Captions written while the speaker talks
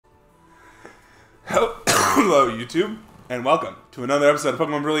Hello, YouTube, and welcome to another episode of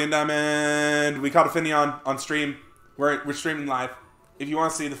Pokemon Brilliant Diamond. We caught a Finneon on stream. We're streaming live. If you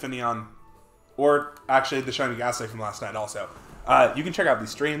want to see the Finneon, or actually the Shiny Ghastly from last night also, you can check out these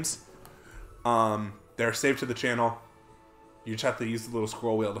streams. They're saved to the channel. You just have to use the little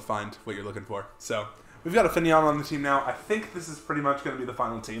scroll wheel to find what you're looking for. So, we've got a Finneon on the team now. I think this is pretty much going to be the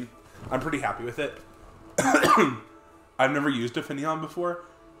final team. I'm pretty happy with it. I've never used a Finneon before,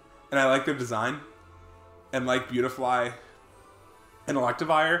 and I like their design. And like Beautifly and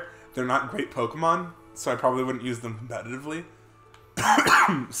Electivire, they're not great Pokemon, so I probably wouldn't use them competitively.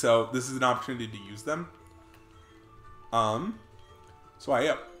 So this is an opportunity to use them. So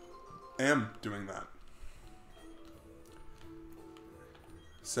I am doing that.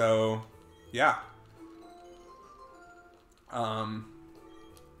 So, yeah.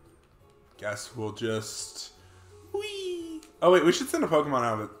 Guess we'll just... Whee! Oh wait, we should send a Pokemon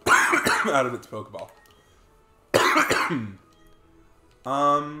out of it, out of its Pokeball.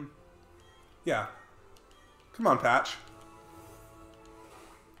 Yeah. Come on, Patch.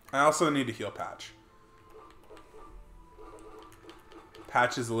 I also need to heal Patch.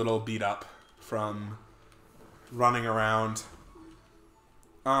 Patch is a little beat up from running around.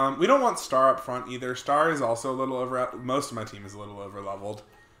 We don't want Star up front either. Star is also a little over... Most of my team is a little over leveled.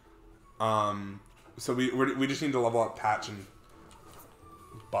 So we just need to level up Patch and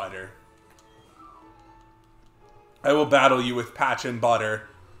Butter. I will battle you with Patch and Butter.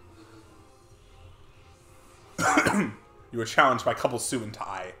 You were challenged by Couple Sue and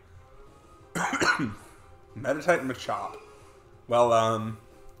Tai. Meditite and Machop. Well,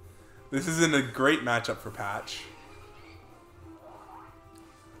 this isn't a great matchup for Patch.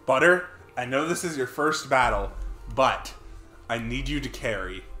 Butter, I know this is your first battle, but I need you to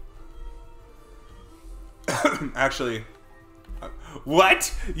carry. Actually,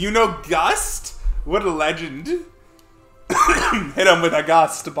 what? You know Gust? What a legend. Hit him with a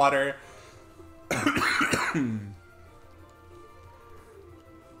Gust, Butter.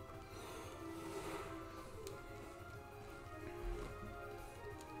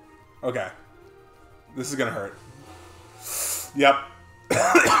 Okay. This is gonna hurt. Yep.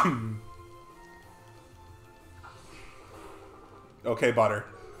 Okay, Butter.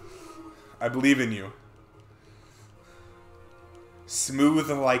 I believe in you.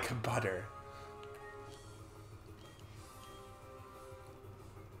 Smooth like butter.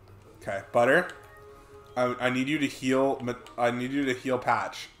 Okay, Butter. I need you to heal. I need you to heal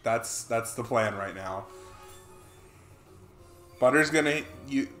Patch. That's the plan right now. Butter's gonna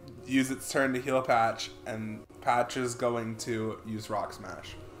use its turn to heal Patch, and Patch is going to use Rock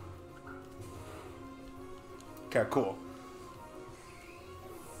Smash. Okay, cool.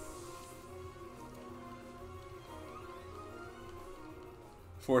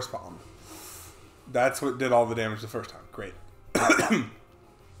 Force Palm. That's what did all the damage the first time. Great.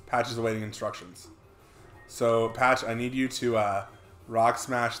 Patch is awaiting instructions. So, Patch, I need you to Rock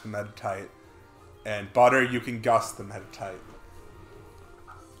Smash the Meditite. And Butter, you can Gust the Meditite.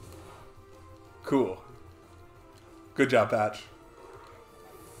 Cool. Good job, Patch.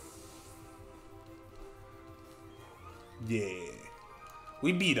 Yeah.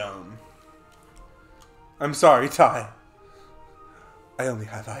 We beat him. I'm sorry, Tai. I only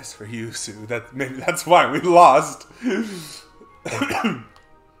have eyes for you, Sue. Maybe that's why we lost.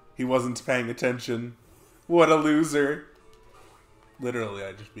 He wasn't paying attention. What a loser. Literally,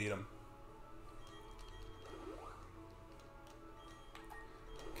 I just beat him.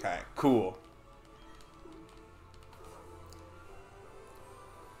 Okay, cool.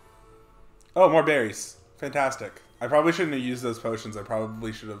 Oh, more berries. Fantastic. I probably shouldn't have used those potions. I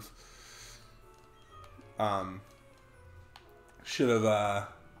probably should have...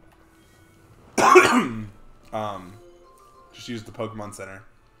 just used the Pokemon Center.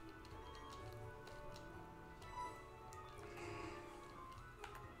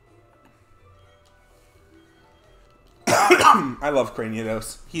 I love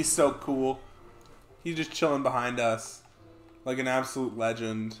Craniados. He's so cool. He's just chilling behind us. Like an absolute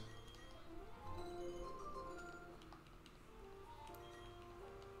legend.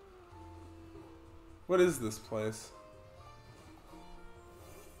 What is this place?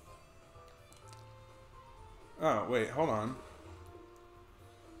 Oh, wait, hold on.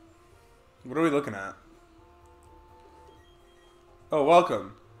 What are we looking at? Oh,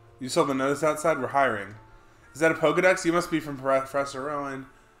 welcome. You saw the notice outside? We're hiring. Is that a Pokedex? You must be from Professor Rowan.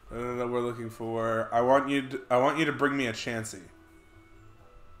 We're looking for... I want you to bring me a Chansey.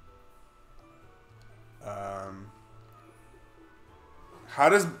 How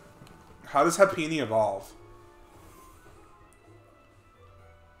does Happiny evolve?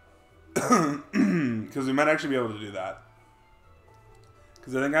 Because we might actually be able to do that.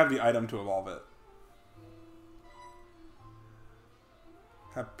 Because I think I have the item to evolve it.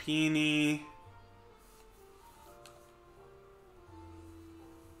 Happini.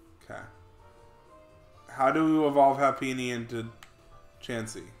 Okay. How do we evolve Happini into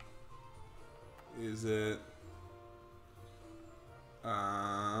Chansey? Is it...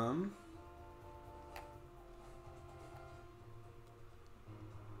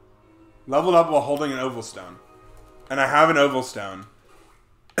 leveled up while holding an oval stone. And I have an oval stone.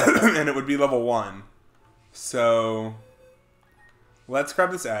 And it would be level 1. So... let's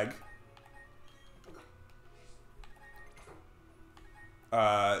grab this egg.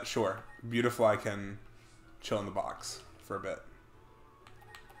 Sure. Beautifly can chill in the box for a bit.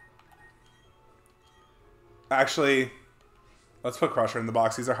 Actually, let's put Crusher in the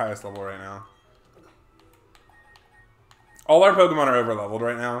box. He's our highest level right now. All our Pokemon are over leveled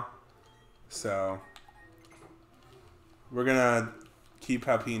right now. So, we're gonna keep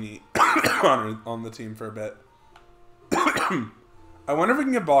Happini on the team for a bit. I wonder if we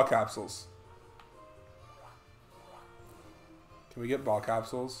can get ball capsules. Can we get ball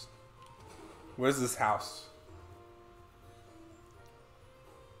capsules? Where's this house?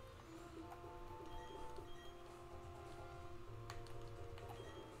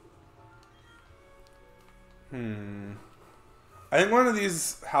 I think one of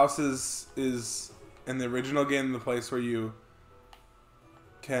these houses is in the original game the place where you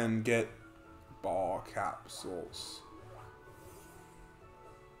can get ball capsules.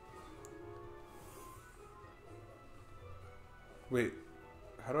 Wait,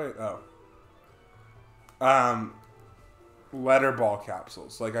 how do I... letter ball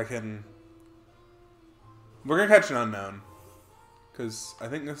capsules. Like I can... we're gonna catch an unknown. Because I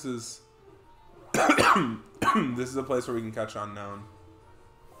think this is... this is a place where we can catch unknown.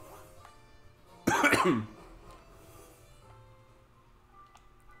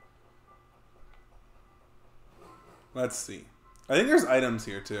 Let's see. I think there's items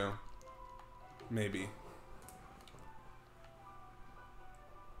here too. Maybe.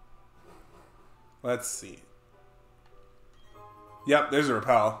 Let's see. Yep, there's a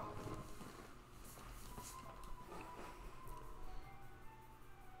repel.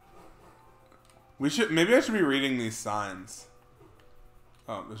 Maybe I should be reading these signs.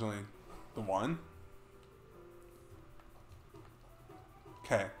 Oh, there's only the one?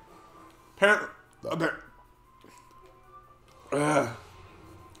 Okay. Apparently...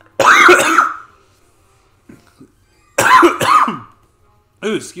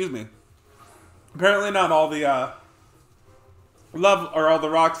 Ooh, excuse me. Apparently not all the, all the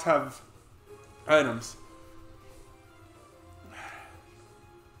rocks have items.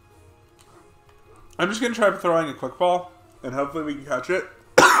 I'm just going to try throwing a quick ball, and hopefully we can catch it.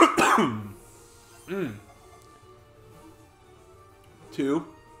 2,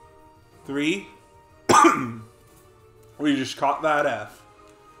 3. We just caught that F.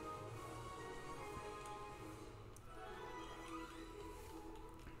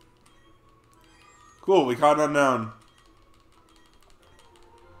 Cool, we caught an unknown.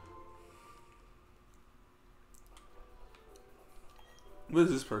 What is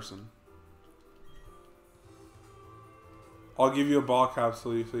this person? I'll give you a ball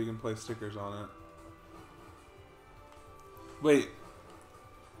capsule so you can play stickers on it. Wait.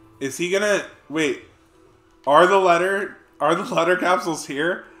 Is he gonna... wait. Are the letter capsules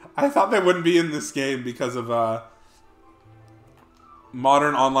here? I thought they wouldn't be in this game because of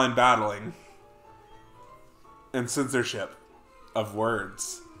modern online battling and censorship of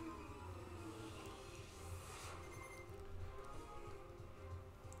words.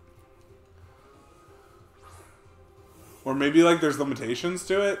 Or maybe like there's limitations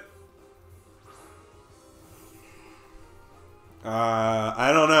to it.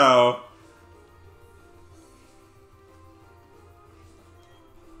 I don't know.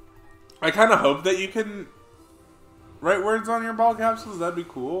 I kind of hope that you can write words on your ball capsules. That'd be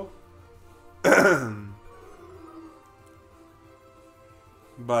cool.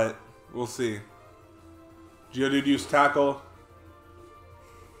 But we'll see. Geodude used tackle.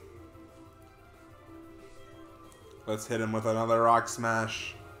 Let's hit him with another rock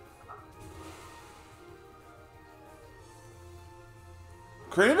smash.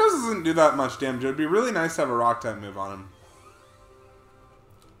 Kratos doesn't do that much damage. It would be really nice to have a rock type move on him.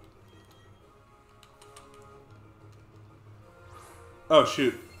 Oh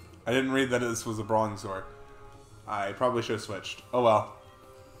shoot. I didn't read that this was a brawling sword. I probably should have switched. Oh well.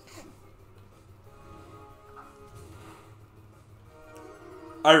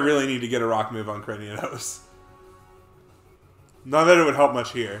 I really need to get a rock move on Kratos. Not that it would help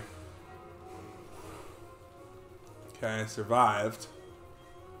much here. Okay, survived.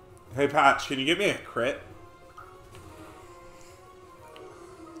 Hey, Patch, can you get me a crit?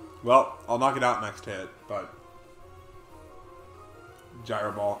 Well, I'll knock it out next hit, but...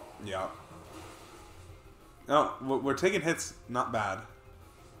 Gyro Ball, yeah. No, we're taking hits, not bad.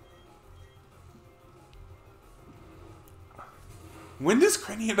 When does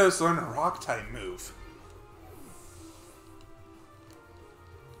Craniados learn a Rock-type move?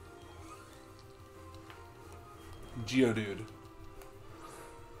 Geodude.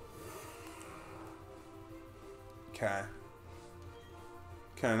 Okay.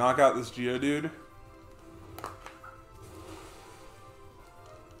 Can I knock out this Geodude?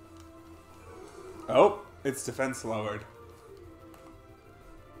 Oh, its defense lowered.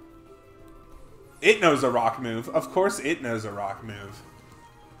 It knows a rock move. Of course it knows a rock move.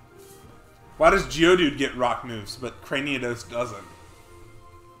 Why does Geodude get rock moves, but Craniados doesn't?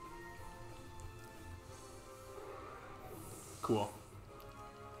 Cool.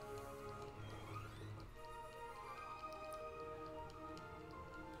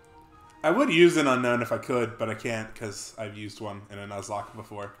 I would use an Unown if I could, but I can't because I've used one in a Nuzlocke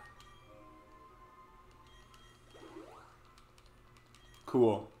before.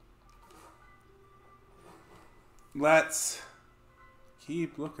 Cool. Let's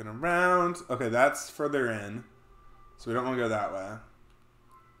keep looking around. Okay, that's further in, so we don't want to go that way.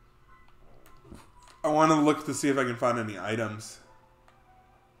 I want to look to see if I can find any items.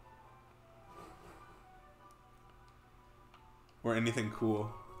 Or anything cool.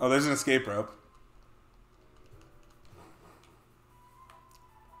 Oh, there's an escape rope.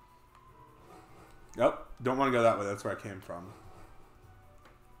 Yep, don't want to go that way. That's where I came from.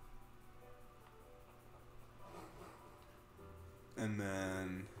 And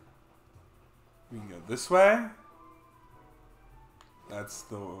then we can go this way. That's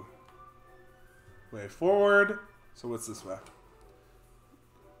the way forward. So what's this way?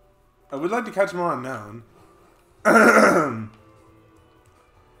 I would like to catch more Unown.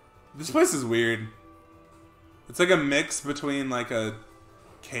 This place is weird. It's like a mix between like a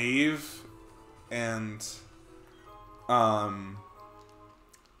cave and a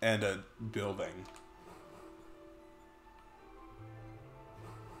building.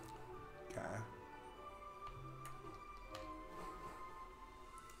 Okay.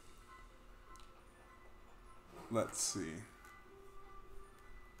 Let's see.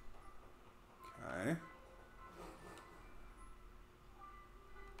 Okay.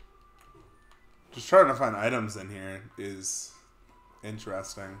 Just trying to find items in here is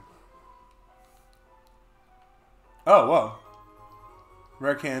interesting. Oh, whoa.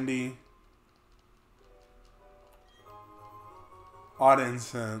 Rare candy. Odd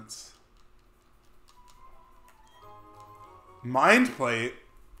incense. Mind plate.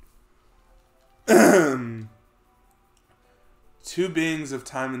 2 beings of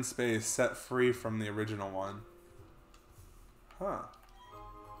time and space set free from the original one. Huh.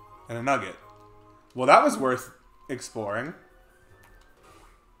 And a nugget. Well, that was worth exploring.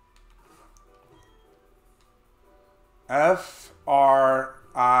 Frind.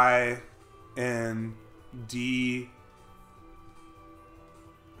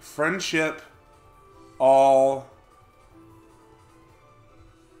 Friendship. All.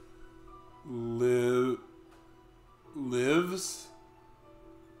 Lives.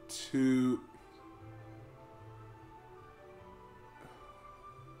 To.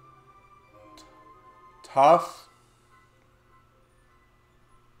 Tough.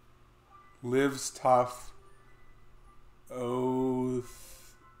 Lives tough.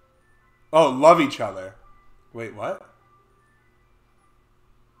 Oath. Oh, love each other. Wait, what?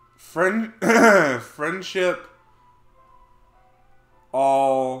 Friendship.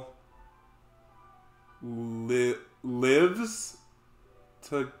 All. Lives.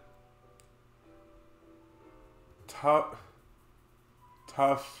 To. Tough.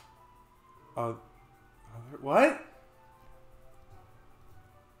 What?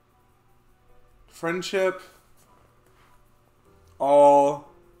 Friendship. All.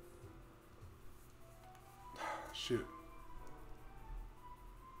 Shoot.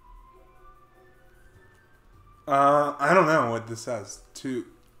 I don't know what this says.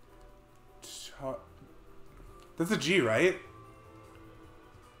 That's a G, right?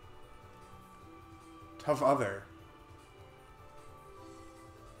 Tough other.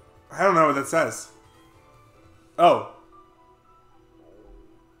 I don't know what that says. Oh.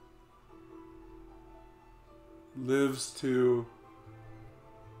 Lives to...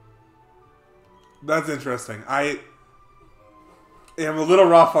 That's interesting. I am a little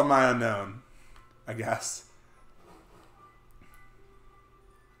rough on my Unown, I guess.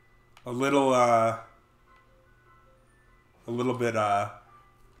 A little a little bit,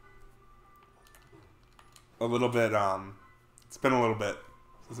 it's been a little bit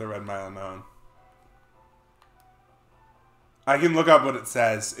since I read my Unknown. I can look up what it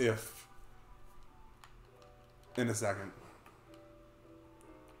says in a second.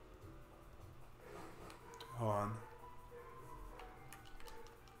 Hold on.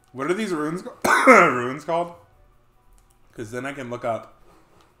 What are these runes runes called? Because then I can look up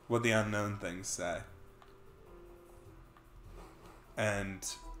what the Unknown things say. And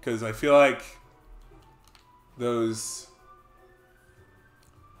because I feel like those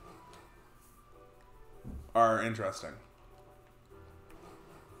are interesting.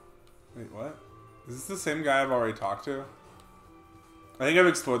 Wait, what? Is this the same guy I've already talked to? I think I've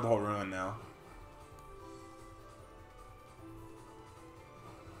explored the whole ruin now.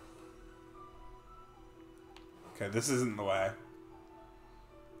 Okay, this isn't the way.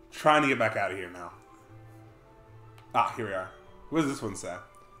 Trying to get back out of here now. Ah, here we are. What does this one say?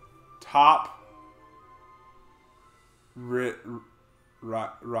 Top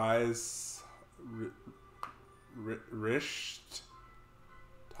rise rished.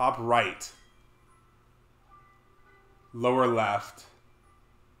 Top right. Lower left.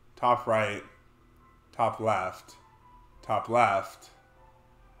 Top right. Top left. Top left.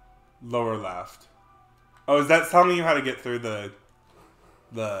 Lower left. Oh, is that telling you how to get through the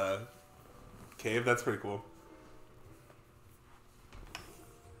cave? That's pretty cool.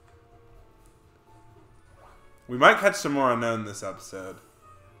 We might catch some more Unknown this episode.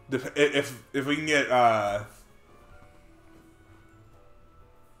 If we can get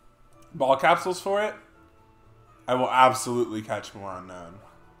ball capsules for it, I will absolutely catch more Unknown.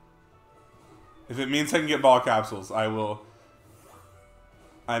 If it means I can get ball capsules, I will.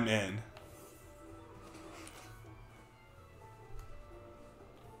 I'm in.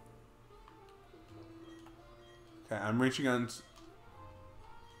 Okay, I'm reaching on.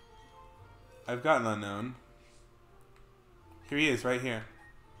 I've got an Unknown. Here he is, right here.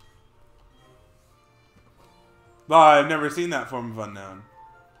 Well, I've never seen that form of Unknown.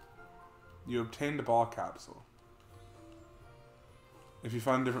 You obtained a ball capsule. If you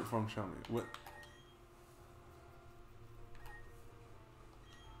find a different form, show me. What?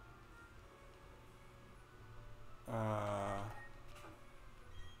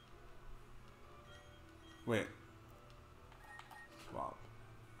 Wait. Swap.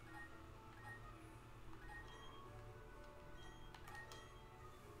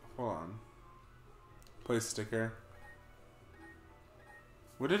 Hold on. Place sticker.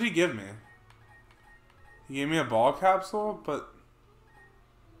 What did he give me? He gave me a ball capsule, but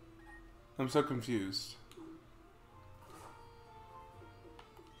I'm so confused.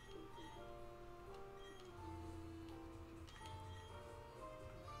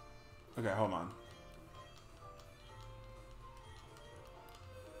 Okay, hold on.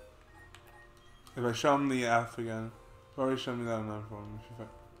 If I show him the F again, already show me that enough for him.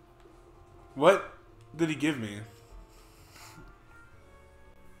 What did he give me?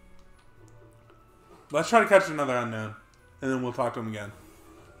 Let's try to catch another Unknown, and then we'll talk to him again.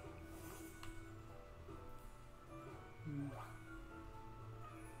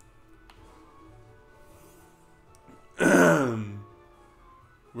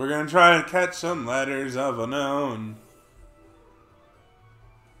 We're gonna try to catch some letters of Unknown.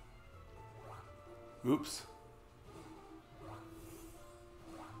 Oops.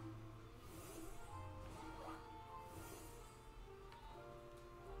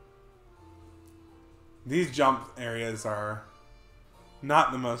 These jump areas are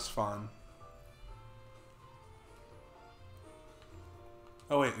not the most fun.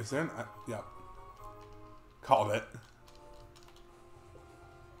 Oh wait, is there an... Yep. Called it.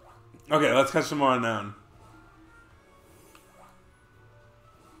 Okay, let's catch some more Unknown.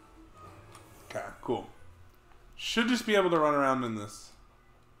 Okay, cool. Should just be able to run around in this.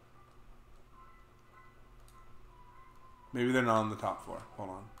 Maybe they're not on the top floor.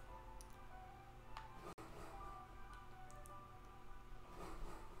 Hold on.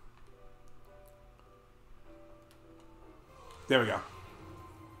 There we go.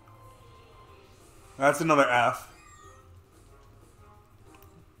 That's another F.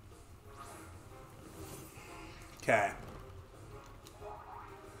 Okay.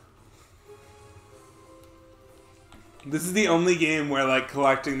 This is the only game where, like,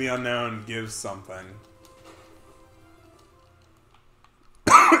 collecting the Unknown gives something.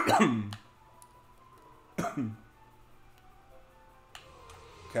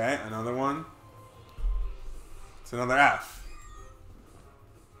 Okay, another one. It's another F.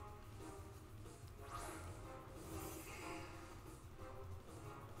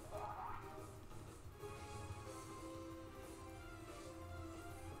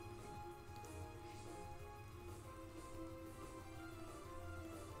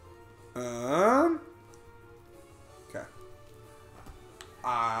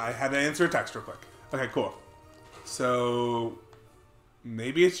 I had to answer a text real quick. Okay, cool. So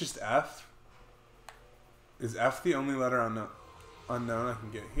maybe it's just F. Is F the only letter unknown I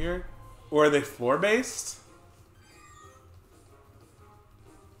can get here? Or are they floor-based?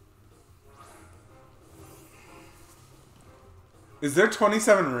 Is there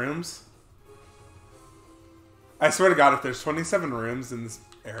 27 rooms? I swear to God, if there's 27 rooms in this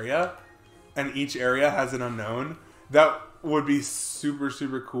area, and each area has an unknown, that would be super,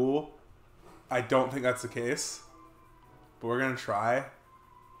 super cool. I don't think that's the case. But we're going to try.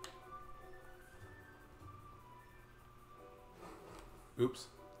 Oops.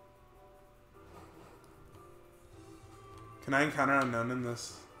 Can I encounter unknown in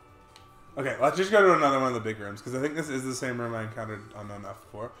this? Okay, let's just go to another one of the big rooms, because I think this is the same room I encountered unknown F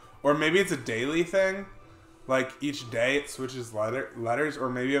before. Or maybe it's a daily thing. Like, each day it switches letters, or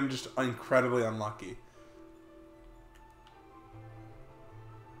maybe I'm just incredibly unlucky.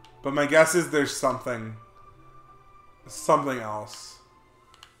 But my guess is there's something else.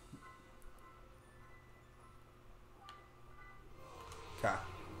 Okay.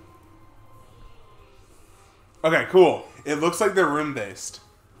 Okay, cool. It looks like they're room-based.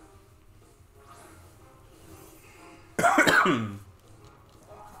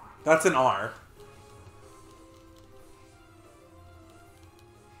 That's an R.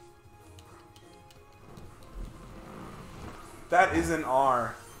 That is an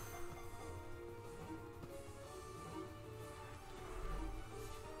R.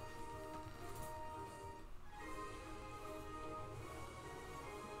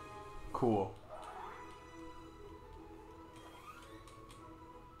 Cool.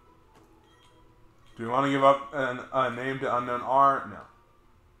 Do we want to give up a name to unknown R? No.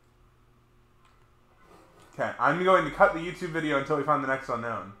 Okay, I'm going to cut the YouTube video until we find the next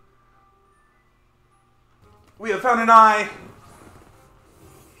unknown. We have found an I.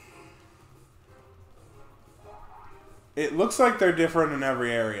 It looks like they're different in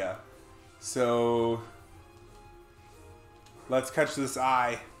every area. So let's catch this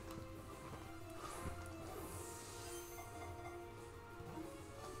I.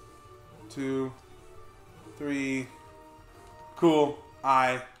 Two, three. Cool.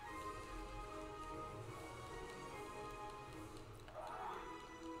 I.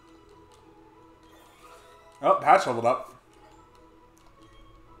 Oh, Patch leveled up.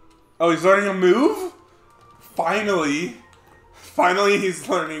 Oh, he's learning a move? Finally. Finally he's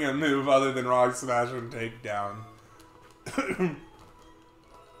learning a move other than Rock Smash and Takedown.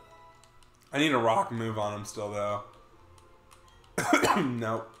 I need a rock move on him still, though.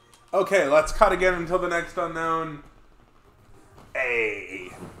 Nope. Okay, let's cut again until the next unknown.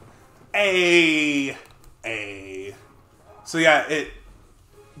 A. So yeah,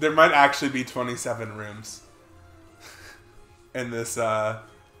 there might actually be 27 rooms. In this,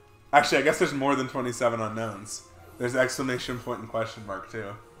 actually, I guess there's more than 27 unknowns. There's exclamation point and question mark,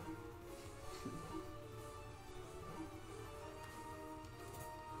 too.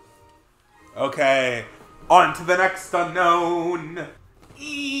 Okay, on to the next unknown.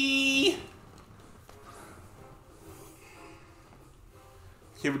 E.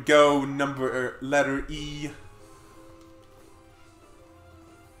 Here we go, letter E.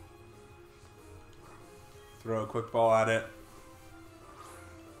 Throw a quick ball at it.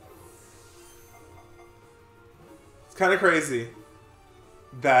 It's kind of crazy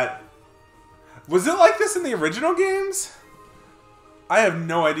that... Was it like this in the original games? I have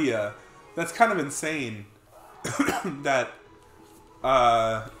no idea. That's kind of insane that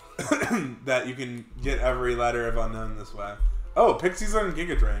that you can get every letter of unknown this way. Oh, Pixies on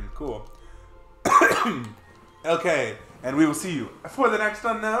Giga Drain. Cool. Okay, and we will see you for the next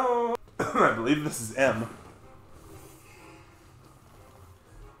unknown. I believe this is M.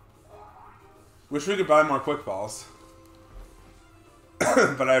 Wish we could buy more quick balls.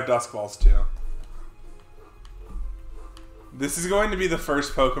 But I have dusk balls too. This is going to be the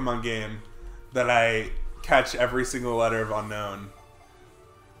first Pokemon game that I catch every single letter of unknown.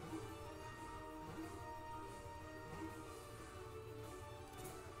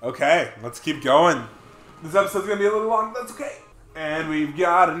 Okay, let's keep going. This episode's gonna be a little long, but that's okay. And we've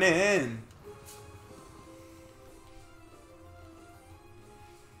got an N.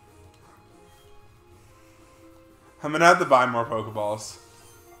 I'm gonna have to buy more Pokeballs.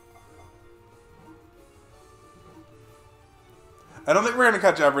 I don't think we're gonna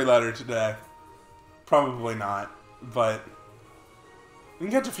catch every letter today. Probably not, but we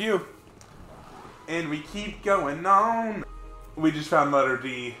can catch a few. And we keep going on. We just found letter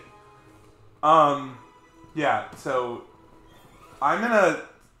D. Yeah, so I'm gonna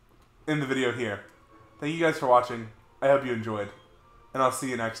end the video here. Thank you guys for watching. I hope you enjoyed. and I'll see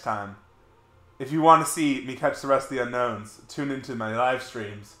you next time. If you want to see me catch the rest of the unknowns, tune into my live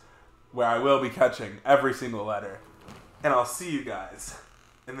streams where I will be catching every single letter. And I'll see you guys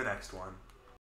in the next one.